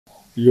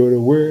You're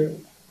aware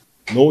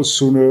no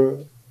sooner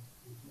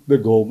the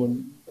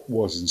government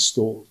was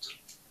installed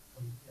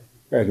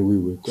and we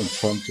were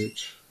confronted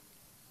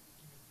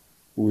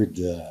with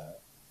the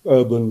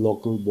urban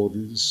local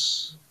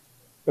bodies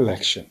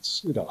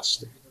elections in our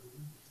state.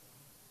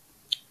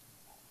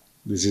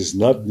 This is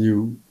not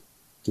new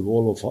to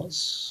all of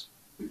us.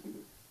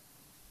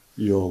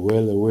 You're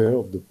well aware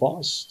of the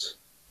past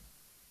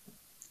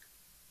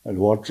and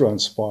what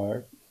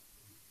transpired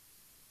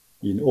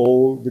in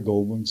all the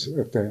government's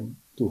attempt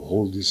to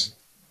hold these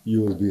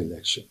ULB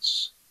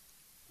elections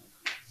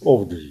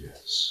over the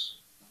years.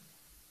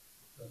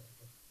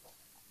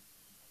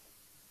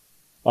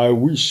 I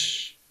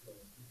wish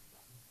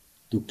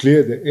to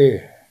clear the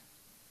air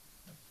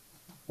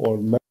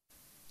on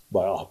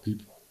by our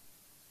people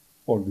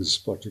on this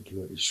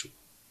particular issue.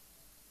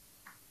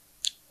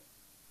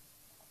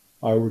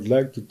 I would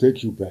like to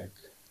take you back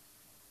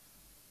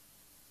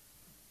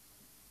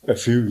a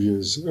few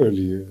years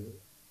earlier,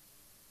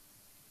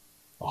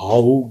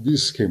 how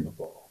this came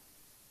about.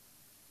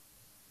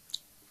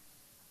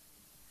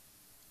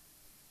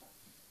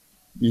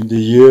 In the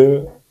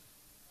year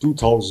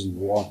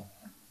 2001,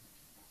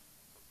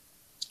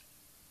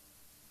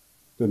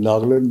 the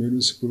Nagaland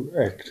Municipal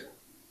Act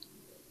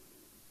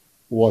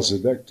was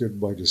enacted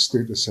by the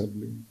State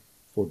Assembly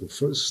for the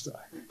first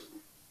time.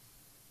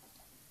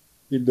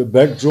 In the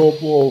backdrop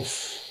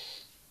of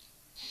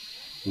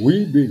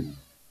we being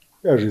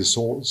a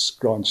resource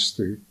crunch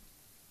state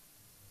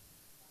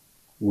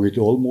with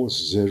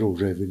almost zero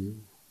revenue,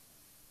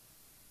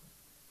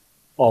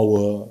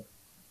 our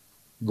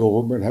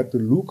government had to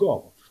look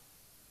out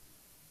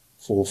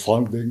for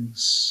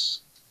fundings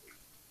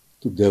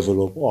to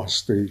develop our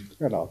state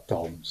and our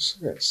towns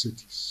and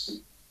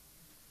cities.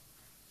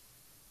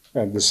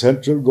 And the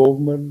central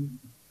government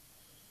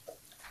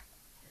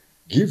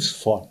gives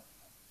funds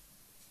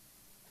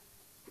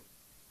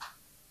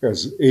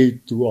as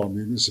aid to our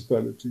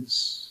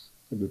municipalities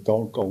and the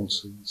town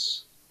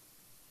councils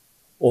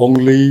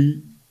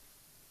only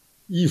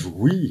if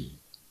we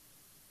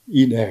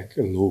enact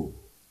a law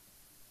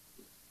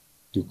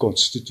to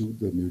constitute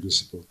the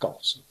municipal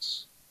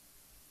councils.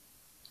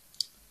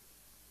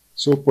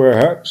 So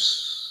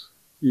perhaps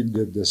in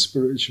the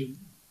desperation,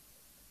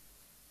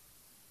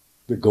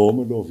 the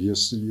government of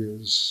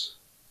yesteryears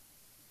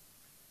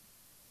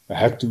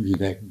had to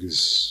enact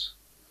this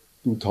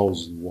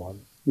 2001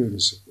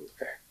 Municipal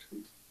Act.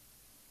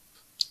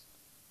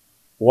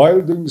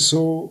 While doing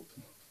so,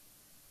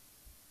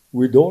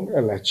 we don't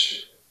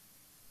allege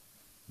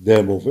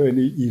them of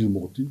any ill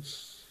motive.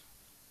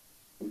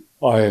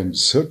 I am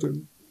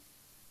certain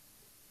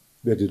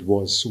that it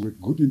was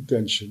with good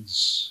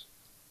intentions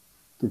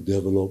to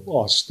develop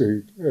our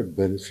state and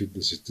benefit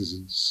the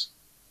citizens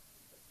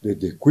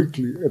that they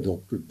quickly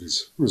adopted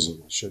this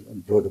resolution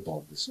and brought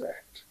about this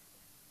act.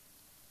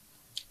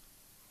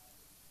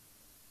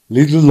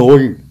 Little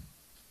knowing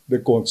the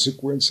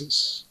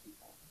consequences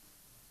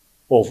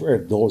of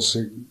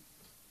endorsing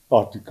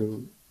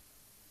Article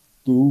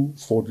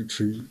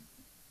 243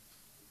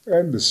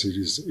 and the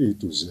Series A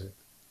to Z,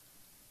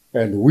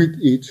 and with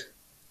it,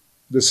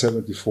 the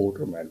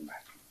 74th Amendment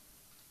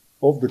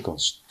of the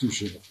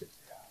Constitution of India.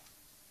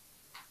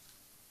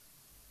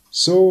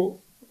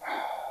 So,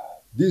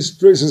 this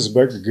traces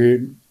back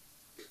again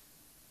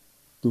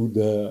to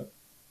the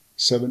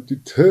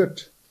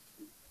 73rd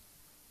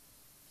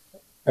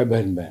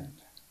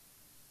Amendment,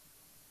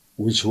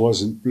 which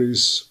was in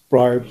place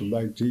prior to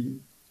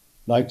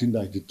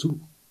 1992.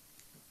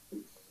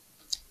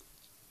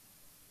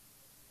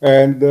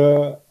 And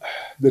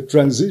the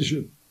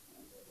transition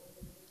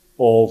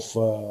of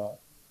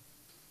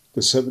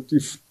the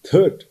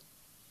 73rd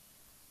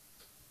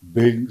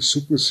being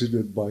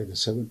superseded by the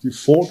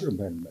 74th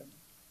Amendment,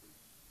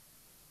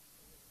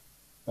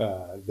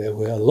 there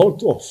were a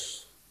lot of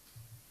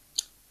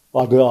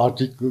other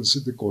articles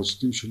in the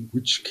Constitution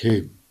which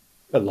came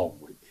along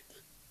with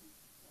it.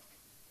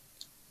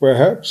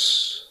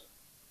 Perhaps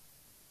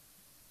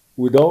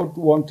without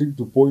wanting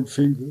to point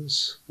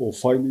fingers or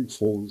finding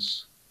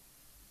faults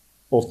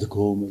of the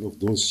government of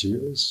those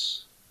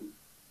years,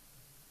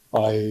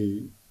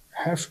 I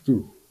have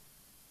to.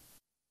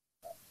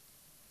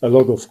 A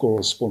lot of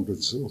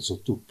correspondence also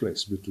took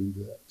place between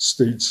the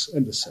states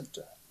and the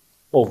center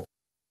of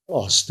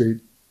our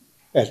state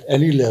at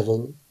any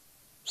level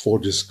for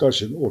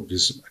discussion on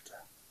this matter.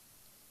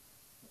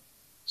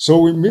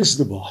 So we missed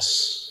the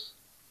bus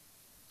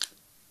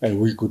and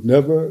we could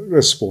never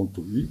respond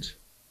to it.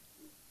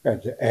 And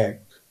the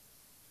Act,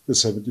 the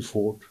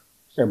 74th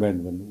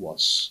Amendment,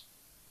 was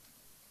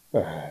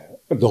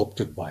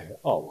adopted by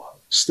our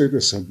State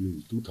Assembly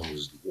in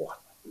 2001,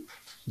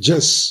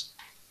 just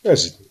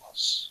as it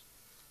was.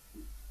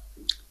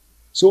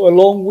 So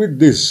along with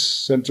these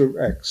central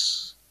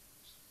acts,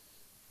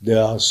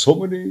 there are so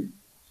many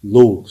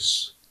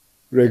laws,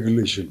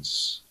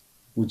 regulations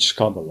which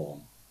come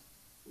along.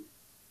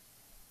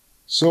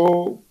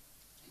 So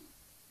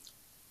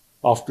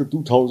after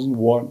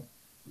 2001,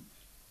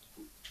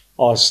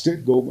 our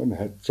state government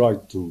had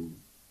tried to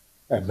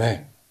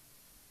amend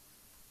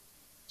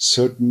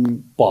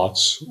certain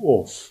parts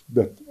of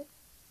that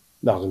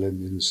Nagaland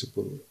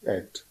Municipal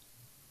Act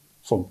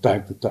from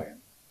time to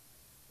time,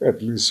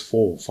 at least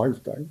 4 or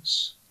 5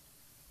 times.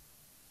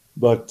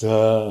 But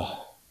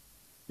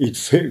it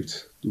failed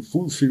to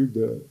fulfill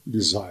the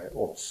desire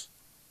of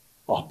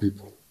our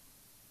people.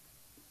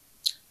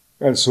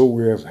 And so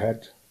we have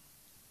had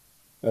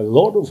a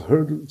lot of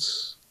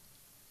hurdles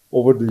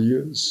over the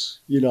years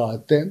in our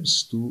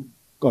attempts to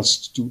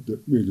constitute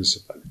the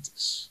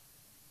municipalities.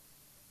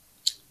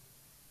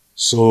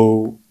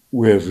 So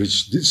we have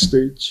reached this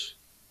stage.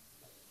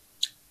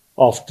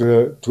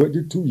 After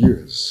 22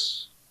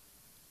 years,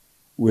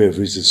 we have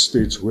reached a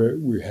stage where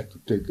we had to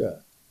take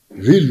a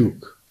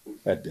relook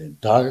at the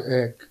entire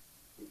act,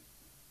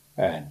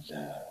 and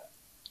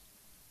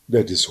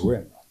that is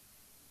when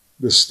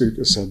the State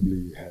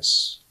Assembly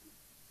has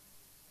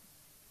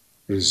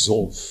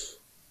resolved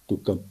to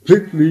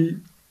completely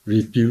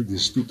repeal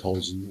this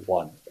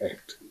 2001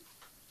 Act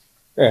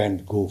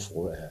and go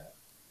for a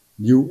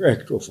new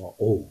act of our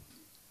own,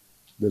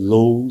 the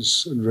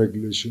laws and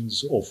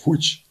regulations of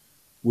which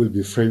will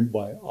be framed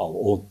by our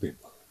own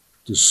people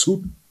to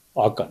suit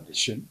our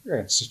condition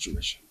and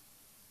situation.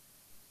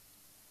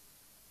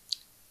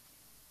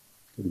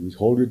 Can we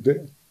hold it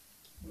there?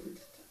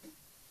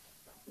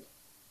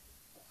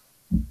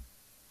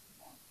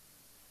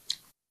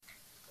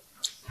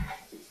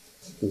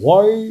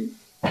 Why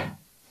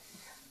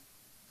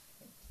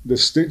the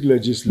state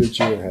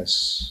legislature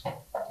has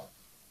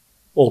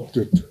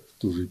opted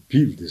to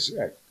repeal this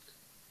act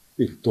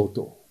in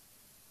toto?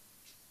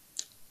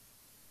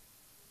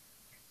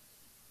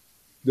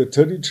 The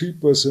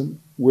 33%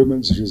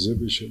 women's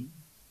reservation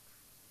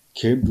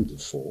came to the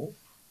fore,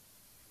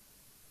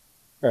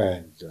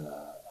 and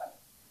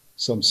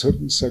some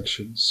certain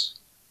sections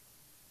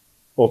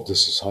of the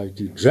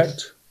society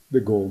dragged the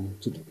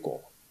government to the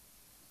court.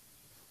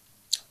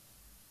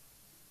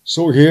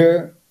 So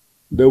here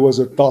there was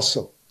a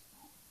tussle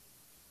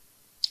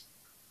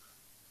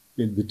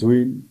in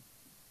between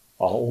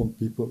our own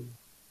people,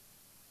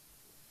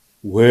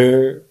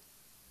 where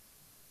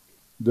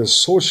the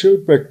social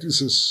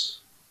practices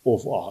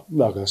of our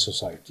Naga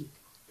society,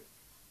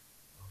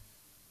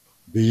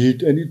 be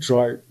it any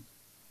tribe,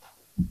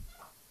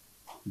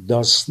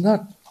 does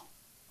not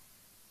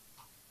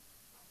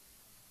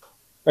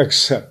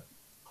accept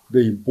the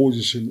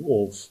imposition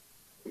of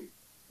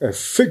a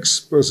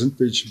fixed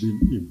percentage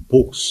being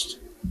imposed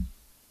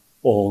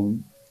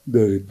on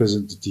the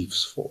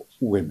representatives for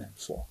women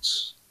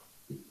folks.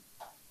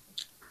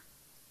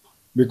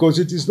 Because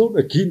it is not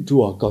akin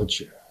to our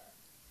culture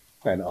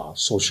and our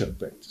social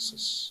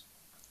practices.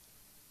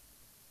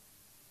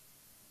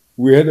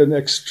 We had an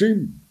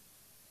extreme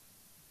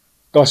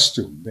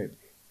custom, maybe,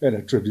 and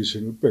a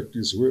traditional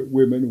practice where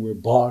women were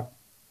barred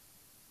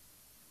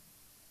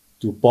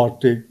to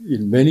partake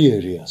in many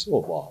areas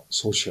of our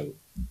social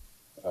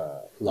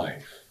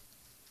life.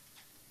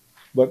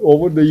 But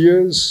over the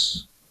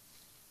years,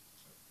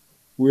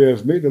 we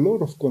have made a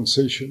lot of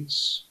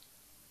concessions,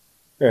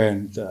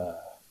 and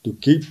to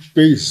keep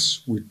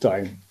pace with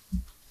time,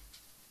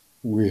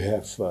 we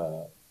have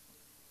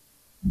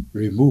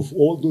removed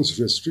all those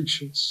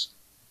restrictions,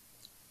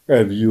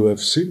 and you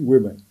have seen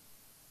women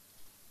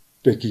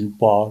taking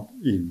part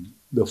in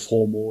the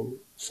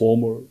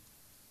former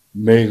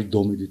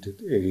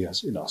male-dominated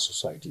areas in our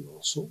society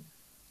also,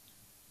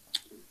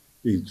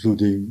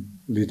 including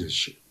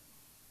leadership.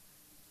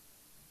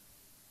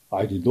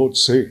 I did not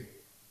say,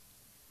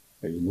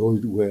 and you know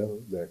it well,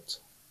 that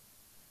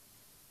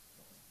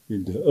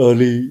in the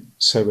early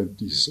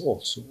 70s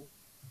also,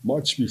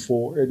 much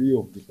before any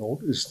of the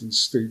northeastern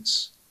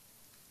states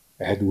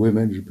had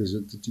women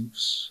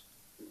representatives,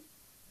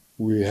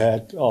 we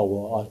had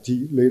our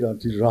late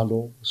Auntie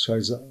Rano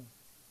Shaiza,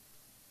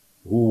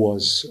 who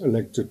was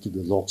elected to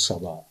the Lok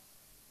Sabha,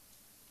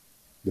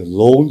 the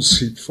lone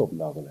seat from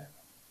Nagaland.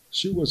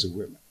 She was a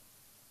woman.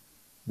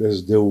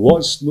 There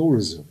was no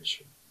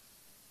reservation.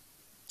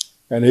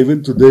 And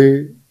even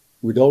today,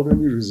 without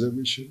any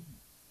reservation,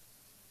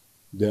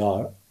 there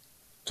are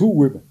 2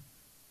 women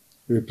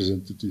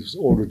representatives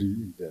already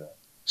in the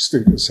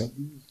State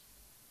Assembly.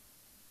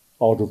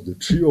 Out of the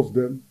 3 of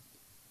them,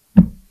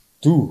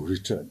 2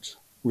 returned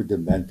with the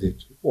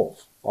mandate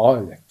of our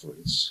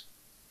electorates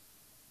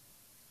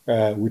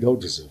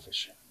without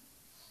reservation.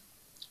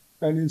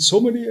 And in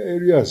so many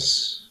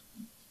areas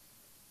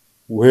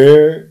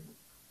where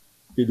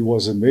it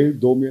was a male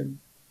domain,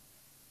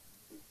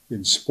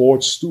 in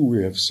sports too,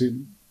 we have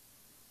seen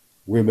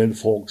women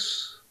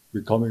folks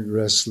becoming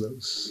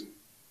wrestlers,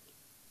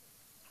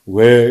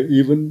 where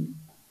even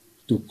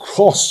to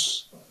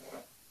cross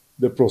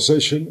the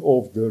procession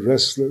of the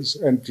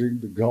wrestlers entering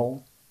the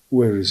ground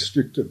were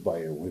restricted by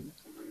a woman.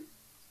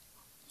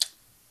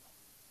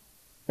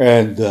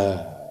 And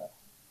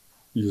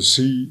you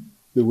see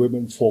the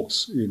women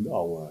folks in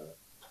our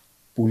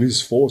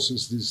police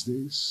forces these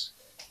days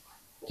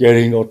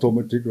carrying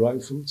automatic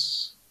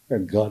rifles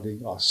and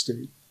guarding our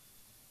state,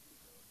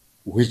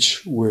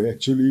 which were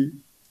actually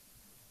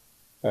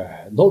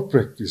not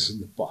practiced in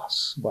the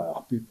past by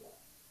our people.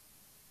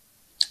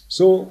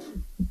 So,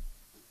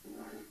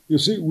 you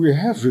see, we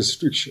have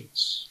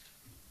restrictions.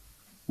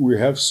 We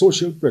have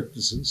social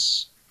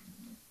practices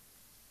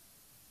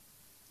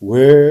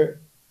where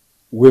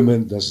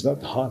women does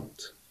not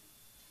hunt,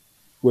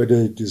 whether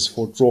it is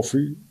for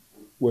trophy,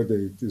 whether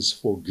it is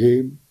for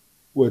game,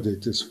 whether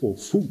it is for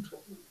food.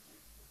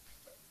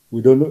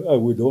 We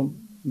don't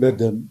let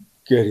them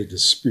carry the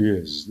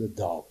spears, the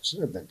darts,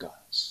 and the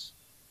guns.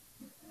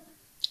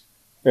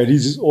 And it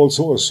is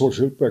also a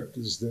social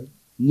practice that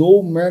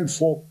no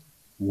manfolk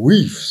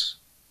weaves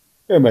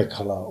a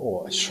mekhala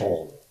or a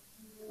shawl.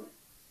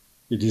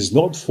 It is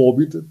not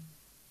forbidden,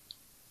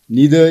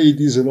 neither it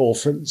is an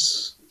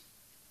offense.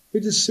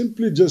 It is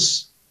simply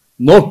just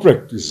not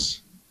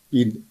practiced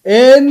in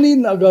any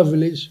Naga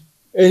village,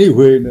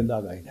 anywhere in the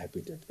Naga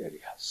inhabited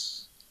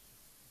areas.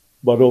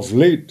 But of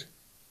late,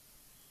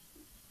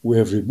 we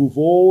have removed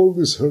all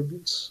these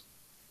hurdles,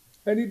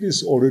 and it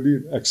is already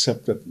an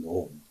accepted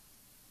norm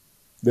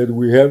that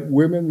we have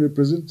women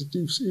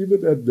representatives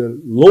even at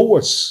the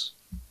lowest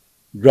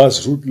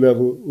grassroots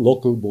level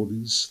local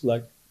bodies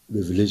like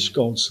the village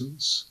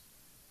councils,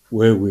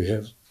 where we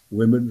have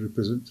women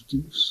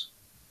representatives,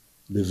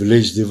 the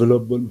village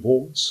development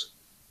boards,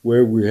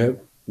 where we have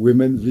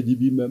women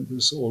VDB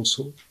members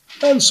also,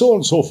 and so on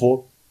and so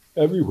forth.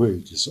 Everywhere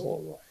it is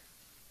all right.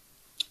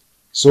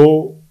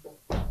 So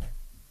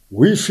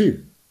we feel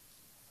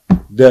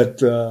that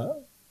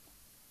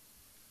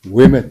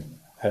women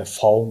have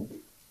found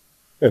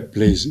a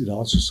place in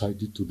our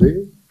society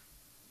today,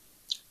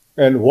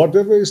 and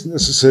whatever is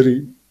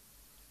necessary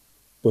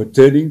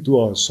pertaining to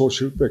our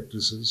social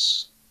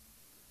practices,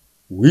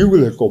 we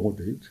will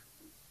accommodate,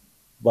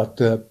 but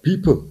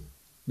people,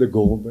 the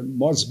government,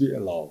 must be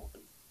allowed,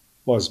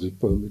 must be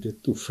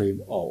permitted to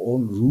frame our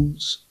own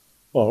rules,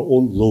 our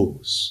own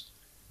laws,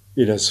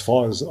 in as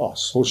far as our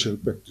social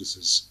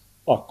practices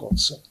are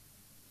concerned.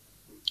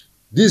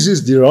 This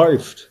is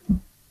derived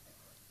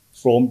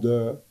from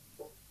the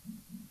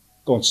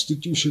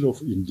Constitution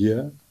of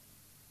India,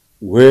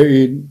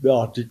 wherein the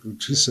Article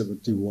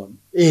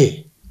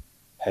 371A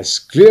has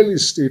clearly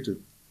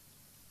stated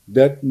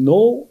that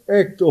no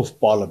act of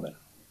parliament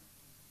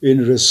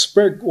in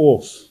respect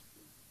of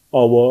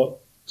our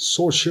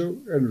social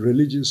and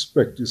religious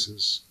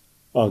practices,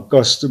 our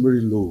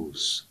customary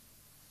laws,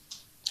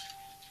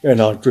 and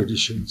our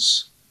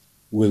traditions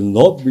will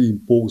not be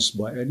imposed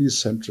by any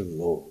central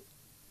law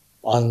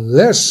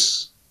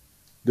unless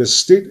the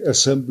State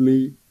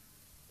Assembly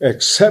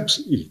accepts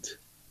it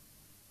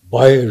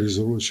by a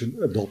resolution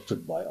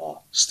adopted by our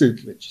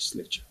state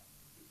legislature.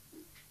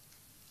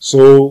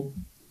 So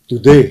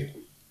today,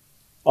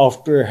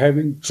 after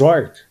having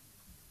tried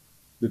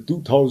the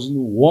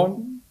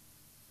 2001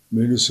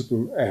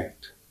 Municipal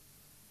Act,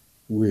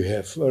 we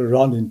have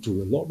run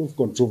into a lot of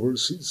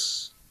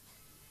controversies.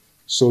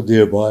 So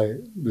thereby,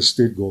 the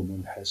state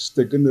government has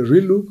taken a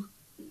relook,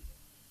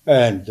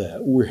 and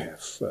we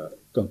have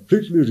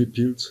completely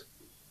repealed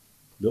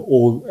the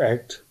old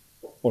act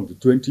on the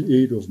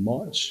 28th of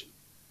March,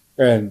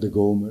 and the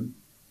government,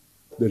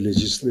 the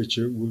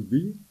legislature, will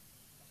be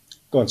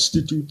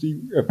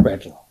constituting a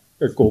panel,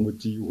 a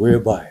committee,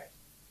 whereby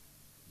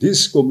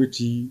this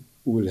committee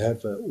will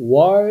have a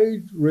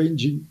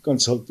wide-ranging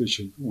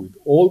consultation with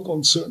all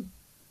concerned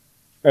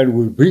and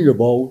will bring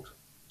about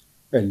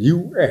a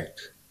new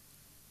act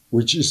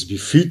which is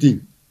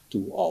befitting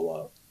to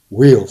our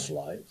way of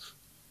life,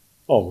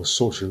 our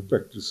social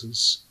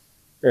practices,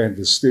 and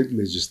the state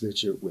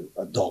legislature will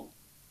adopt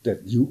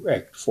that new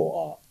act for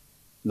our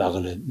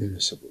Nagaland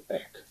Municipal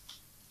Act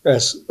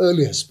as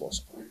early as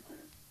possible.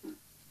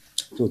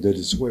 So that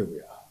is where we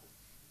are.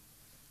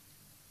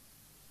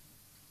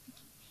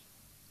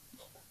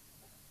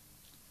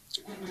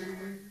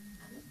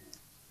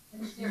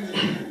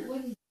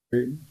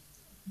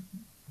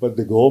 But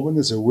the government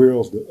is aware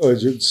of the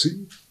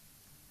urgency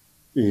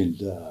in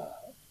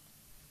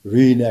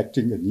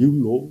reenacting a new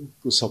law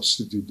to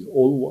substitute the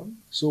old one.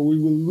 So we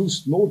will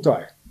lose no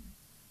time.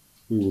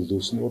 We will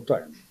lose no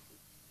time.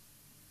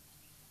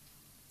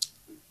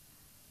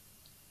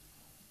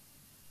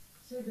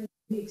 So when do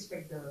we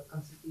expect the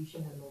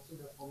consultation and also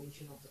the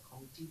formation of the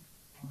committee?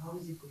 How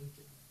is it going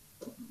to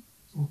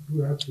be?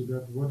 To add to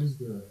that, what is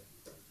the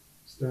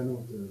stand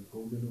of the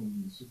government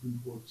on the Supreme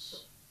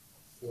Court's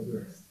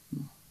order?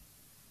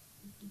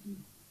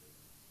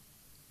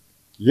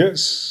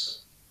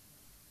 Yes.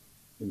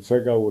 In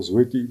fact, I was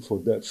waiting for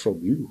that from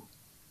you.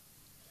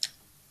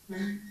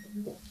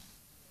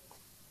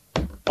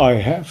 I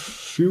have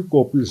few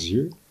copies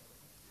here,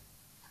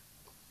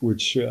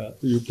 which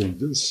you can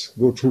just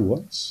go through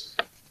once.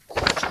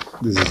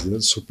 This is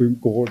the Supreme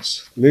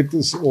Court's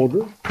latest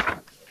order.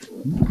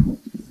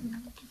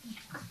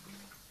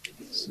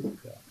 So,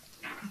 yeah.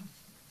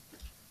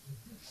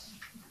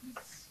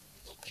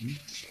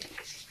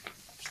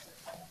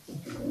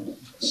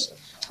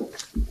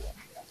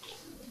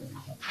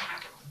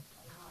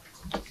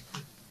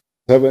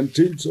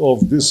 17th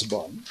of this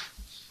month,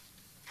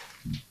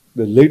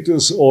 the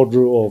latest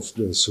order of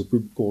the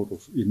Supreme Court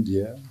of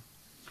India,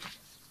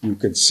 you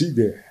can see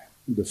there,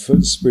 the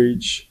first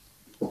page,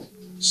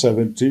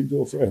 17th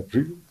of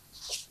April.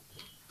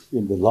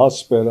 In the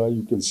last para,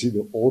 you can see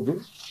the order.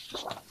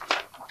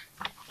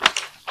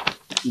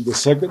 In the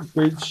second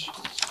page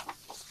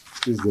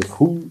is the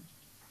full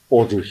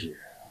order here.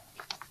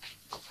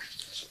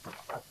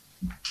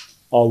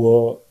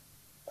 Our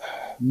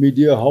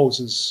media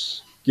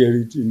houses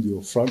carried in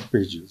your front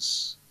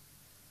pages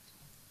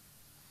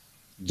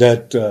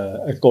that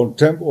a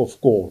contempt of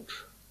court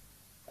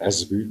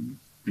has been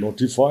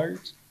notified,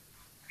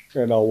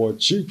 and our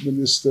Chief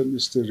Minister,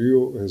 Mr.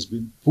 Rio, has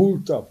been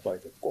pulled up by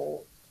the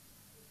court.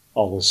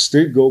 Our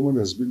state government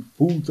has been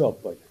pulled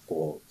up by the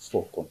court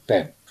for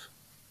contempt.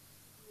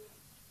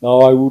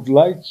 Now, I would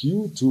like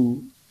you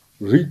to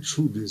read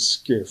through this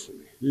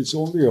carefully. It's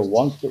only a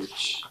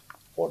one-page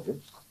order.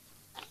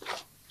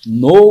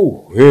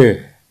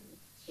 Nowhere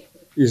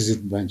is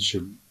it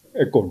mentioned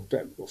a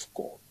contempt of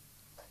court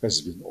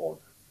has been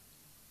ordered.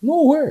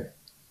 Nowhere.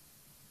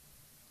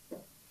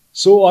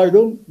 So I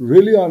don't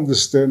really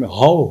understand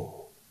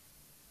how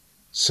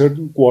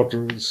certain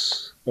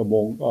quarters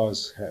among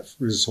us have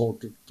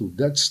resorted to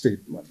that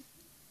statement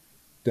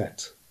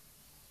that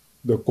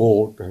the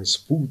court has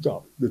pulled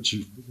up the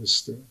chief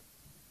minister,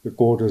 the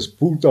court has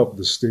pulled up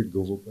the state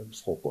government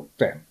for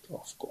contempt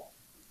of court.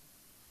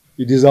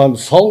 It is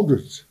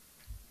unfounded.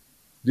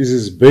 This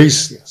is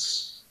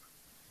baseless.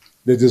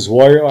 That is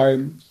why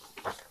I'm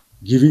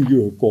giving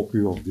you a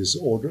copy of this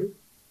order.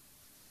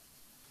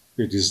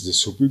 It is the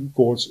Supreme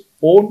Court's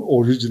own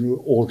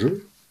original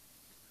order.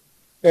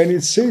 And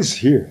it says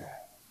here,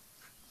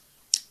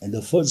 in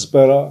the first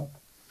para,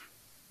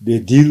 they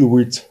deal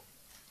with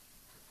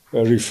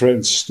a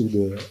reference to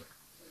the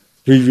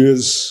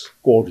previous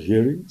court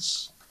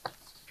hearings,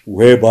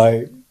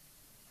 whereby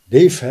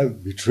they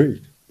felt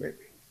betrayed, maybe,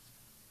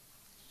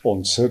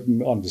 on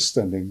certain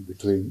understanding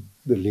between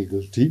the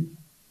legal team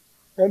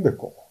and the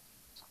court.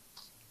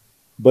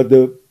 But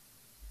the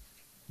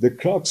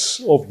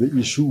crux of the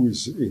issue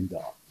is in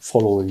the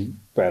following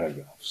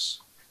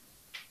paragraphs,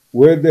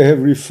 where they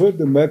have referred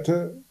the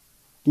matter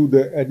to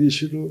the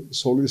Additional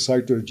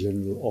Solicitor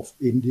General of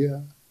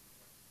India,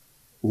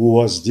 who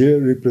was there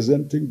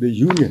representing the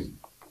Union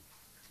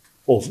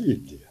of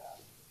India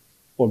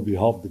on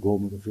behalf of the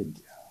government of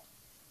India.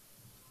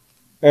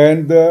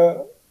 And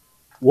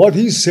what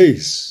he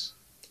says,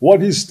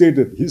 what he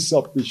stated, his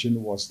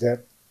submission was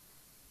that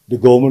the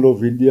government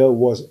of India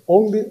was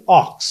only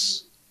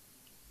asked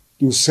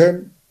to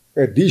send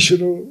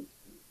additional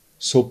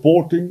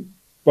supporting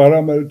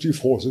paramilitary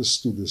forces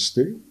to the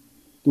state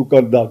to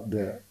conduct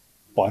the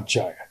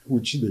panchayat,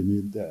 which they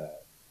mean the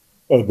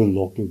urban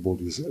local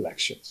bodies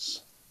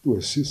elections, to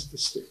assist the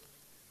state,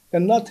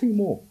 and nothing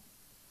more.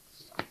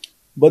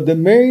 But the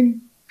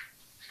main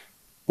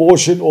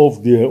portion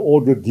of their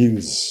order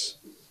deals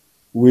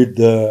with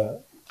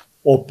the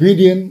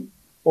opinion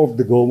of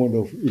the government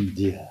of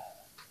India.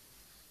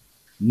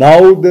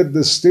 Now that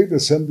the State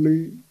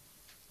Assembly,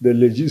 the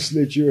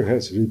legislature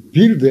has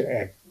repealed the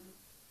Act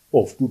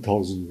of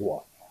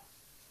 2001,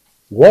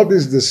 what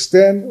is the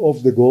stand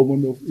of the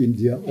government of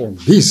India on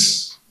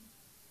this?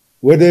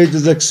 Whether it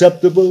is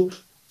acceptable,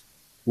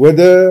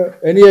 whether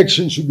any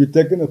action should be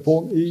taken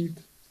upon it,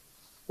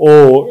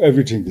 or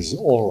everything is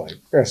all right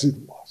as it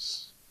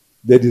was.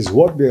 That is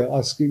what they are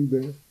asking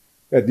the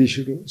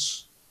Additional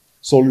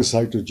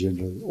Solicitor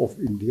General of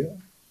India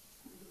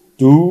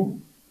to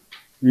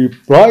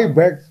reply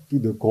back to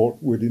the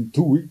court within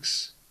 2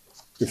 weeks,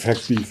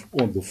 effective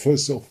on the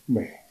 1st of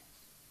May,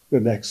 the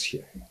next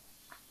year.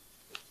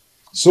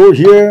 So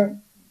here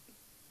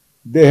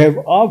they have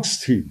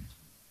asked him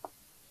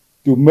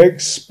to make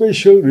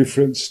special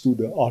reference to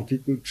the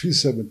Article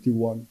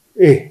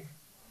 371A.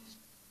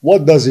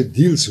 What does it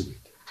deal with?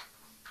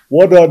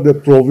 What are the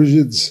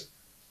provisions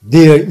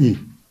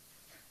therein,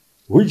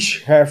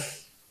 which have,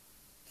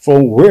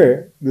 from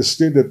where the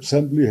State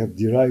Assembly have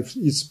derived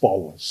its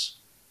powers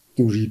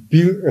to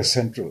repeal a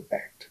central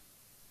act?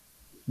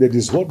 That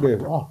is what they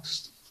have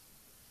asked.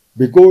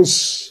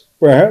 Because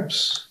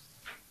perhaps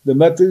the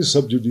matter is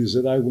sub judice,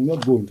 and I will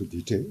not go into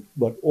detail,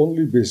 but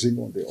only basing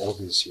on the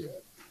orders here.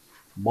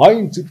 My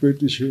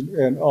interpretation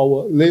and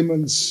our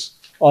layman's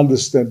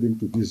understanding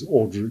to this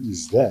order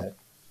is that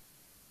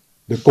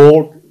the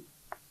court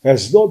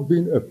has not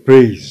been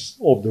appraised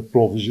of the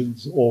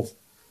provisions of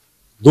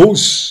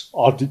those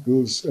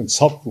articles and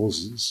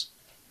subclauses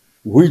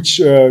which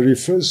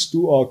refers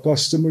to our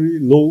customary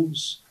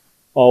laws,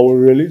 our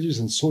religious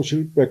and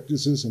social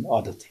practices, and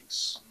other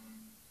things.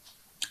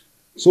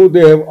 So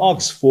they have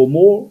asked for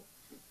more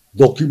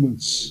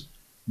documents,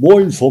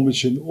 more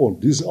information on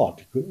these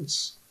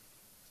articles,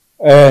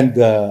 and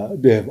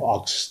they have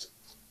asked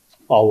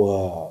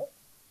our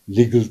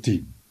legal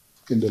team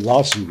in the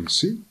last you will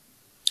see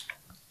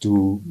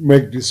to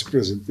make these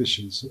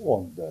presentations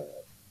on the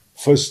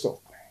 1st of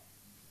May.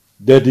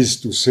 That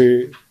is to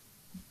say,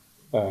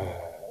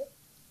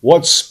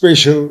 what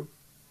special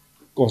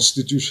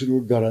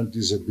constitutional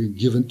guarantees have been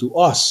given to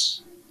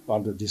us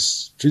under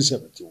this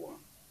 371.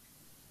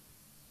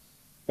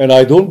 And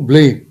I don't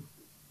blame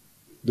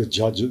the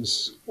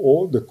judges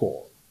or the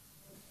court,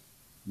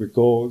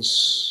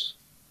 because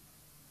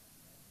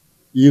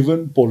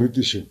even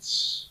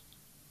politicians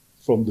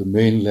from the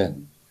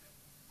mainland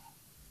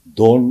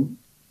don't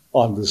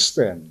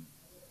understand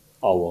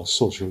our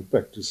social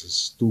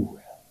practices too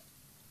well.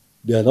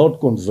 They are not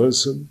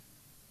conversant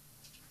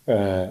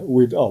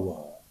with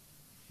our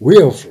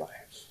way of life.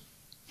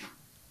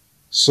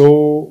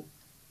 So,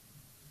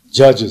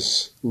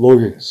 judges,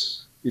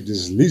 lawyers, it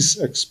is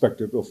least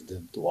expected of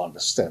them to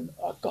understand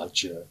our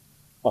culture,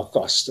 our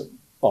custom,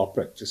 our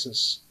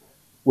practices,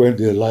 when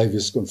their life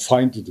is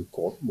confined to the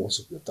court most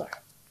of the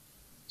time.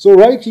 So,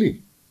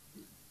 rightly,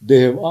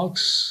 they have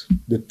asked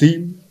the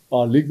team,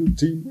 our legal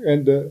team,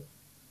 and the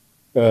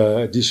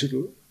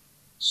additional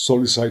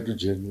Solicitor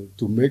General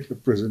to make a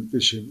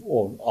presentation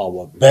on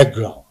our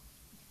background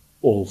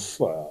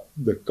of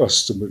the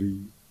customary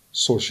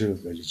social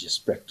and religious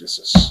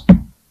practices.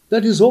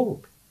 That is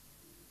all.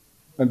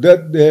 And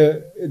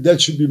that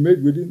should be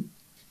made within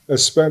a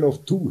span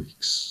of 2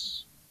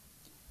 weeks.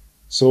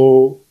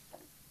 So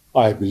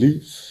I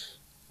believe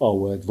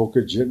our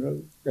Advocate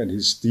General and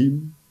his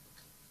team,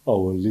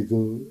 our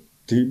legal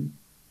team,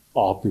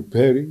 are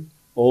preparing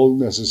all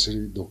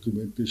necessary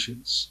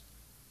documentations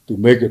to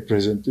make a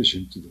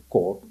presentation to the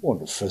court on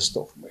the 1st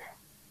of May,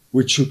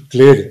 which should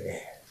clear the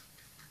air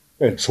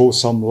and throw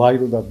some light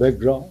on the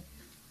background.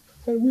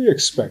 And we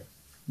expect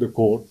the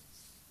court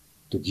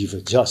to give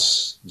a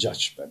just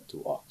judgment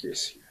to our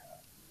case here.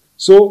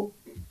 So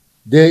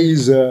there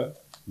is a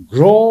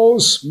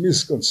gross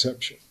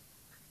misconception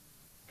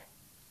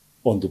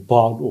on the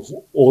part of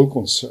all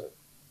concerned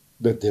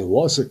that there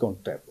was a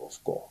contempt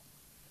of court.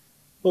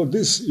 Now,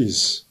 this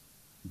is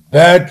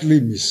badly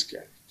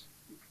miscarried.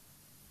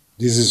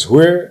 This is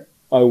where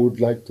I would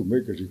like to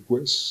make a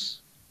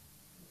request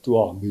to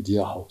our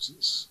media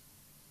houses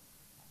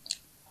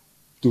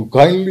to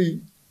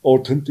kindly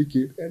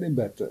authenticate any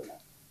matter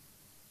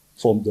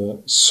from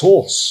the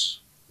source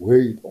where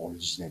it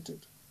originated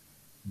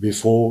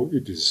before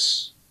it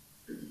is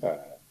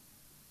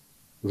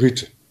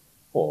written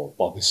or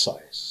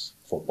publicized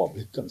for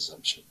public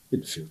consumption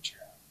in future.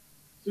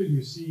 So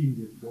you see in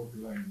the dot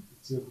line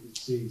itself, it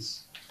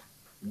says,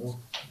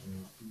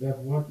 that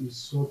what is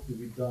sought to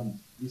be done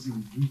is in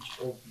breach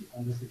of the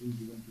undertaking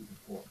given to the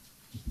court.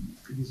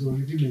 It is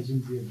already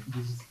mentioned there,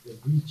 this is the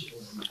breach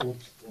of the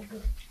court's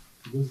order,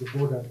 because the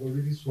court had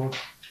already sought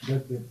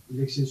that the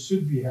election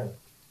should be held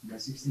by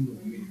 16th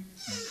of May.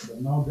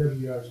 But now that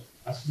we are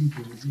asking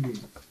to repeal it,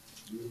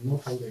 we will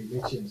not hold the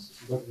elections,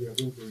 but we are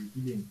going to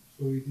repeal it.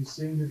 So it is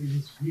saying that it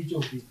is breach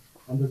of the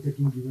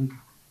undertaking given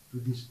to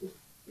this court.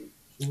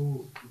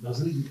 So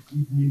doesn't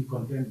it mean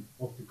contempt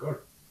of the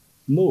court?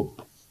 No.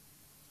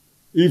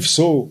 If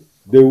so,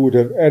 they would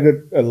have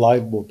added a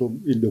line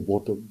bottom in the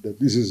bottom that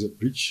this is a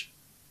breach,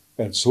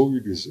 and so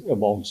it is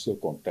amounts to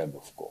contempt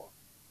of court.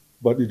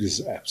 But it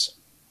is absent.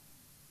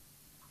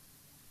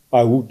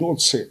 I would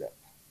not say that.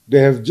 They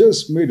have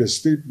just made a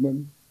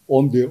statement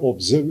on their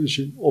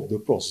observation of the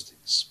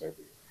proceedings,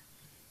 maybe.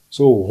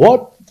 So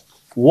what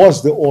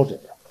was the order?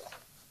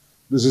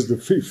 This is the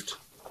 5th.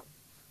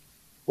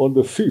 On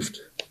the 5th,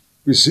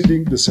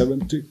 preceding the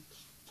 17th,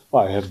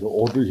 I have the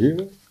order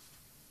here.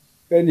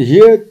 And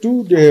here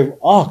too they have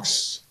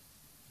asked,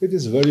 it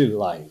is very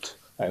light,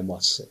 I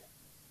must say,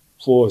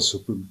 for a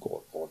Supreme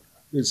Court order.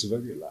 It's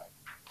very light.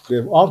 They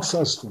have asked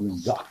us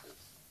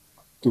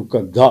to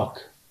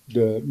conduct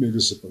the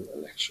municipal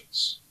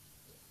elections.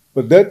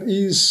 But that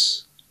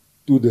is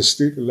to the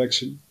State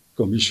Election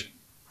Commission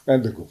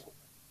and the government.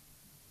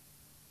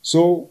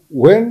 So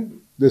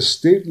when the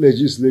state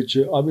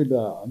legislature,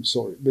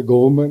 the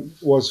government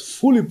was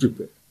fully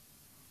prepared,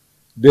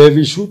 they have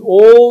issued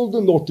all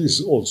the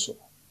notice also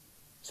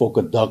for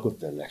conduct of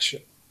the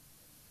election.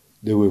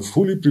 They were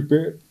fully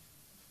prepared,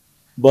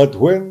 but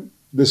when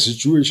the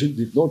situation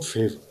did not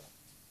favor,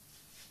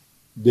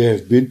 they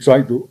have been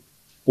trying to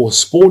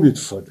postpone it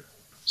further,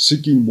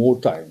 seeking more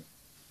time.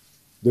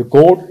 The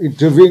court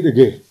intervened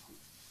again,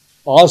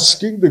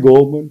 asking the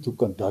government to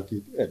conduct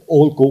it at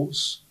all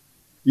costs.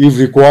 If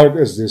required,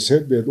 as they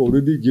said, they had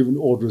already given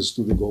orders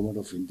to the government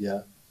of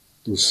India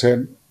to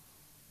send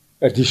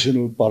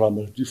additional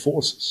paramilitary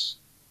forces.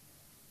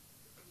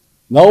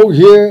 Now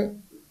here,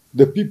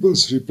 the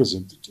people's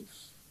representative,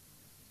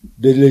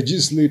 the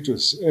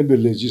legislators and the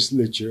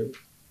legislature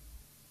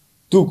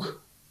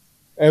took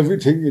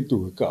everything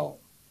into account.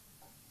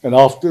 And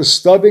after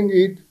studying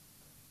it,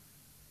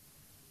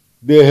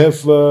 they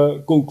have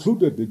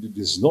concluded that it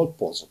is not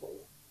possible.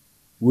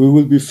 We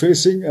will be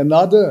facing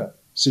another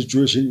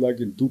situation like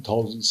in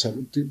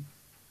 2017,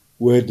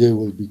 where there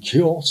will be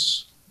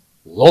chaos,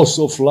 loss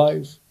of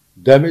life,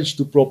 damage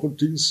to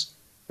properties,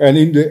 and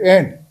in the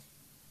end,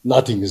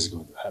 nothing is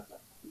going to happen.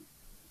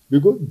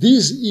 Because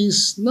this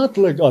is not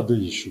like other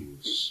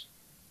issues.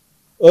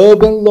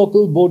 Urban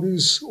local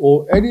bodies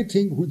or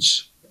anything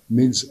which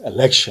means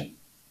election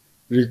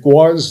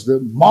requires the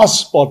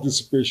mass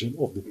participation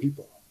of the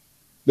people,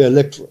 the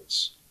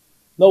electorates.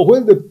 Now,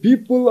 when the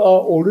people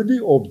are already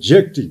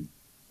objecting,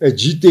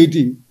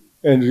 agitating,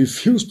 and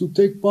refuse to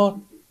take part,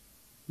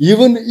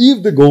 even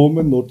if the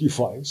government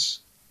notifies,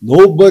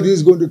 nobody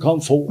is going to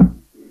come forward.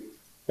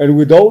 And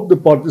without the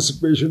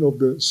participation of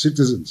the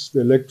citizens,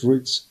 the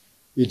electorates,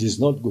 it is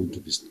not going to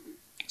be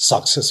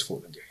successful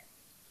again.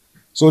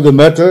 So the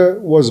matter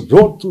was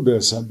brought to the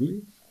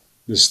assembly,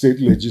 the state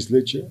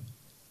legislature,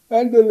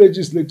 and the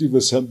legislative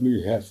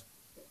assembly have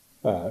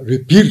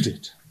repealed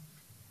it.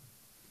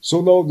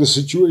 So now the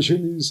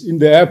situation is, in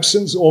the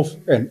absence of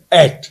an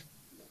act,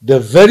 the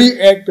very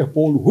act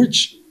upon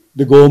which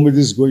the government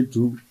is going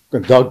to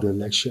conduct the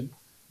election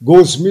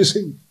goes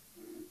missing.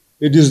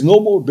 It is no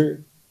more there.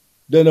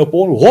 Then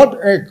upon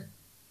what act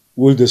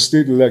will the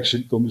State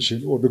Election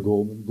Commission or the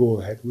government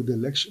go ahead with the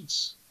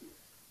elections?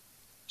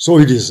 So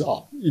it is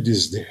up, it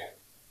is there,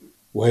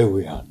 where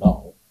we are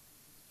now.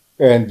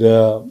 And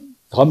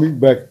coming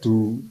back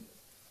to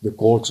the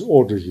court's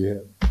order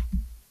here,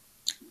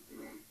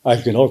 I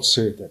cannot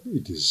say that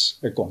it is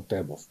a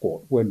contempt of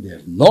court when they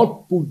have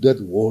not put that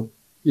word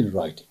in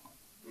writing.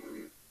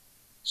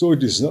 So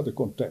it is not a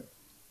contempt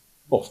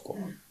of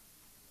court.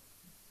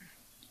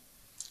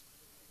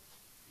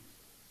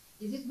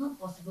 Is it not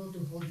possible to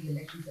hold the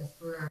elections as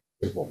per?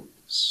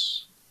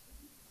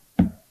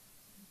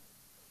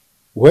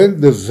 When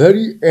the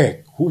very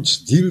act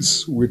which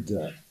deals with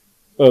the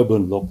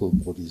urban local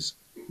bodies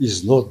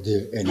is not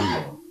there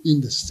anymore in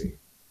the state,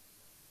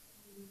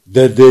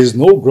 that there is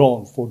no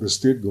ground for the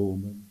state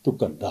government to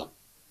conduct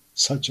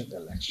such an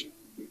election.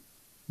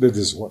 That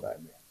is what I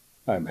mean.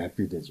 I'm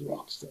happy that you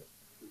asked that.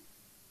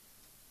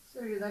 So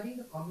regarding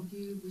the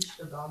committee which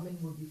the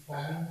government will be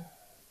forming,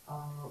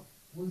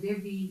 will there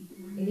be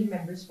any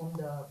members from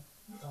the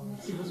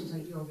civil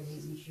society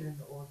organization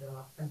or the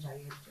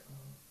Panchayat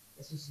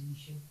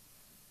association?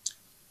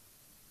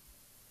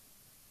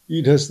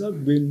 It has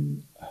not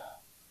been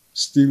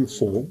still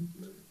formed,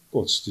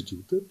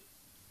 constituted.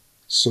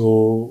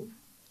 So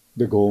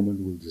the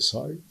government will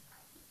decide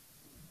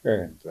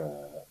and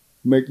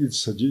make its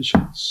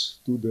suggestions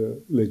to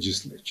the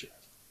legislature.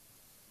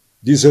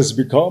 This has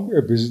become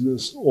a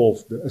business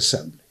of the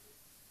assembly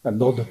and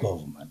not the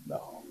government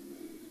now,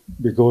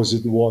 because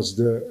it was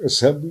the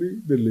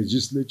assembly, the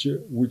legislature,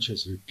 which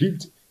has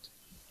repealed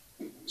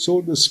it.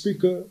 So the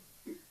speaker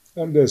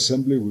and the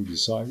assembly will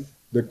decide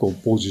the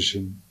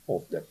composition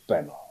of that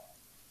panel.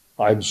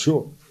 I'm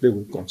sure they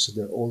will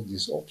consider all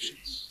these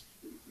options.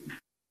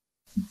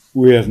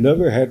 We have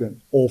never had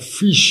an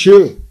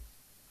official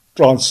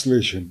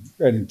translation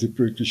and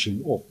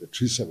interpretation of the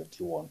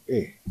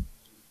 371A.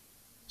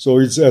 So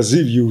it's as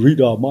if you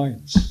read our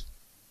minds.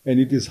 And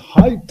it is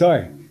high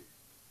time,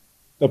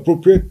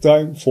 appropriate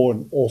time for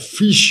an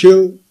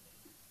official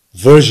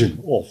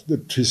version of the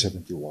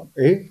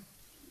 371A.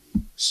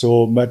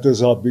 So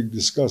matters are being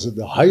discussed at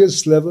the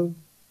highest level,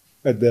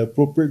 at the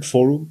appropriate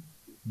forum,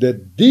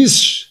 that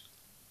this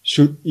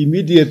should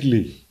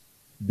immediately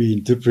be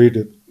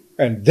interpreted,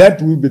 and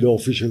that will be the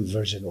official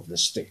version of the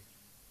state.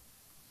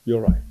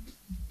 You're right.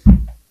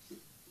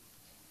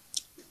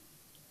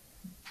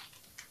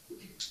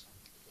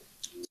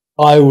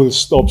 I will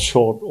stop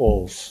short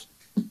of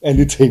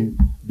anything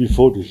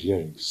before the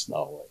hearings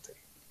now, I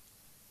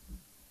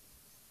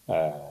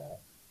think.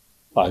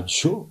 I'm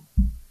sure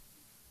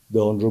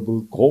the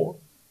Honorable Court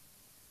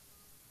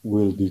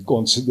will be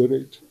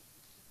considerate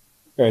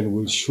and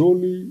will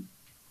surely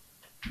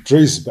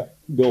trace back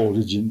the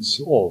origins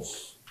of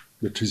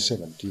the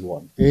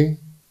 371A,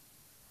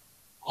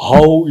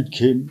 how it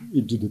came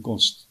into the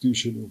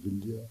Constitution of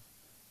India,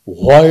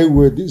 why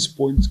were these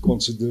points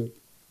considered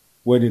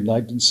when in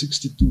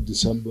 1962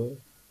 December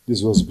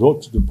this was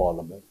brought to the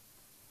Parliament,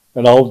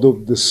 and out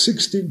of the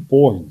 16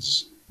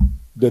 points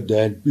that the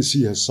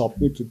NPC has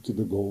submitted to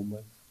the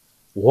government,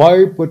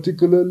 why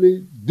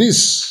particularly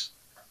this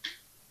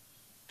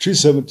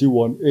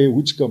 371A,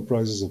 which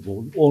comprises of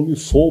only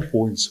 4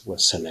 points, were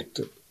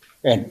selected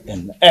and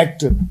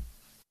enacted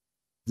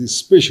these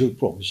special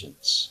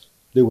provisions.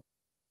 They were,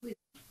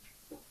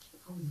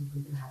 How is it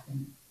going to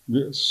happen?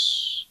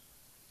 yes,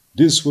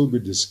 this will be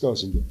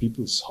discussed in the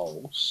People's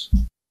House,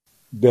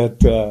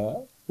 that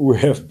we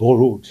have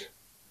borrowed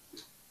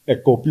a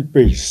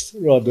copy-paste,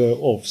 rather,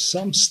 of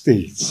some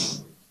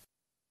states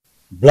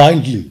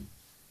blindly,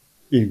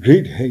 in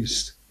great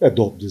haste,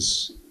 adopt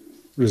this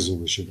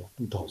resolution of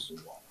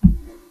 2001.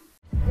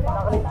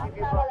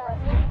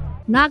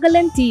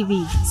 Nagaland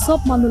TV,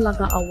 Sop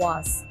Manulaga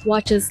Awas.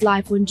 Watch us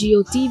live on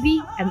Geo TV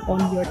and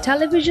on your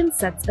television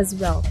sets as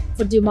well.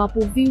 For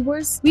Dimapur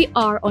viewers, we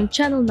are on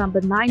channel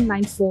number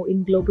 994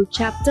 in Global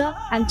Chapter,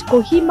 and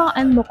Kohima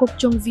and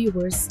Mokokchung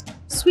viewers,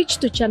 switch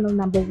to channel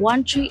number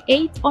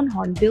 138 on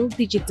Hornbill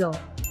Digital.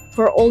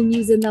 For all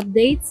news and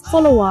updates,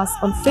 follow us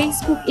on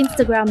Facebook,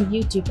 Instagram,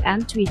 YouTube,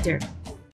 and Twitter.